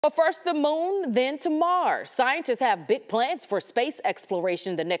But first the moon, then to Mars. Scientists have big plans for space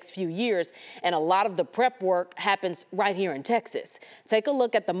exploration the next few years, and a lot of the prep work happens right here in Texas. Take a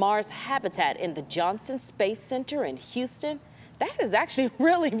look at the Mars habitat in the Johnson Space Center in Houston. That is actually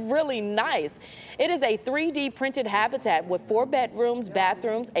really nice. It is a 3D printed habitat with 4 bedrooms,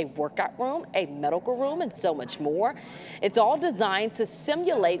 bathrooms, a workout room, a medical room, and so much more. It's all designed to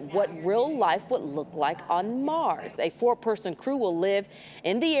simulate what real life would look like on Mars. A 4-person crew will live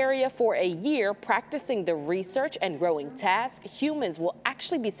in the area for a year, practicing the research and growing tasks humans will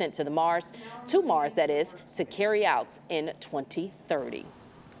actually be sent to Mars, that is, to carry out in 2030.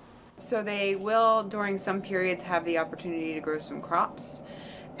 So they will, during some periods, have the opportunity to grow some crops,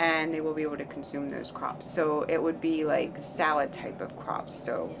 and they will be able to consume those crops. So it would be like salad type of crops,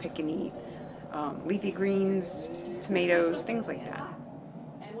 so pick and eat, leafy greens, tomatoes, things like that.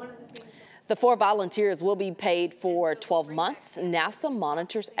 The 4 volunteers will be paid for 12 months. NASA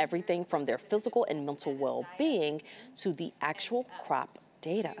monitors everything from their physical and mental well-being to the actual crop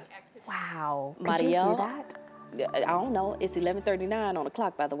data. Wow, could you do that? I don't know. It's 11:39 on the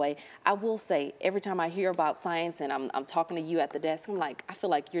clock, by the way. I will say, every time I hear about science and I'm talking to you at the desk, I'm like, I feel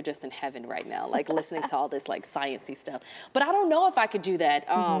like you're just in heaven right now, like listening to all this like sciencey stuff. But I don't know if I could do that.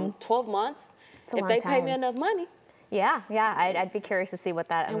 12 months, if they pay me enough money. Yeah, I'd be curious to see what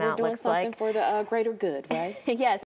that amount looks like. And we're doing something for the greater good, right? Yes.